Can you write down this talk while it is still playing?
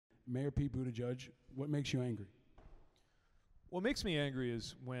Mayor Pete Buttigieg, what makes you angry? What makes me angry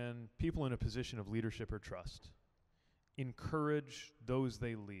is when people in a position of leadership or trust encourage those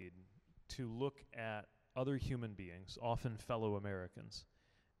they lead to look at other human beings, often fellow Americans,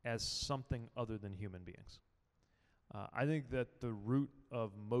 as something other than human beings. I think that the root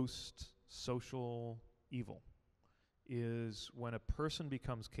of most social evil is when a person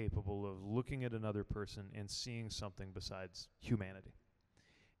becomes capable of looking at another person and seeing something besides humanity.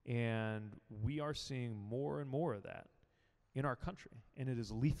 And we are seeing more and more of that in our country, and it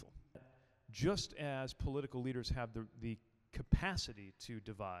is lethal. Just as political leaders have the capacity to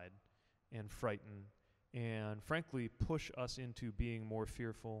divide and frighten and frankly push us into being more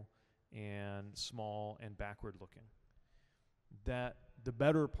fearful and small and backward looking, that the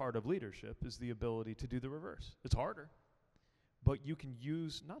better part of leadership is the ability to do the reverse. It's harder, but you can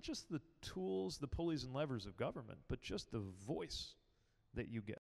use not just the tools, the pulleys and levers of government, but just the voice that you get.